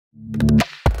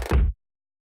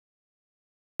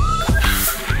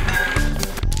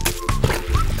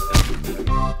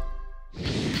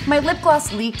My lip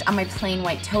gloss leaked on my plain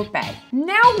white tote bag.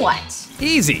 Now what?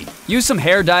 Easy. Use some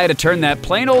hair dye to turn that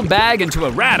plain old bag into a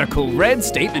radical red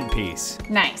statement piece.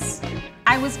 Nice.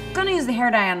 I was gonna use the hair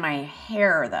dye on my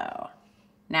hair though.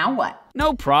 Now what?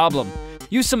 No problem.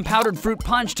 Use some powdered fruit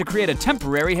punch to create a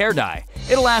temporary hair dye.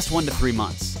 It'll last 1 to 3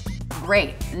 months.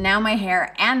 Great. Now my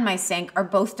hair and my sink are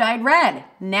both dyed red.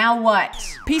 Now what?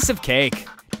 Piece of cake.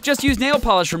 Just use nail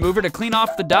polish remover to clean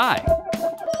off the dye.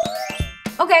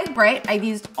 Okay, great. I've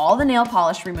used all the nail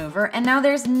polish remover and now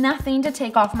there's nothing to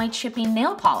take off my chippy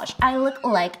nail polish. I look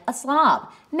like a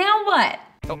slob. Now what?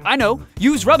 Oh, I know.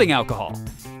 Use rubbing alcohol.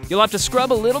 You'll have to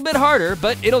scrub a little bit harder,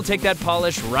 but it'll take that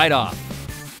polish right off.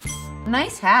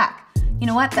 Nice hack. You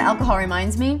know what? The alcohol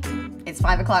reminds me. It's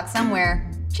 5 o'clock somewhere.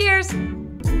 Cheers.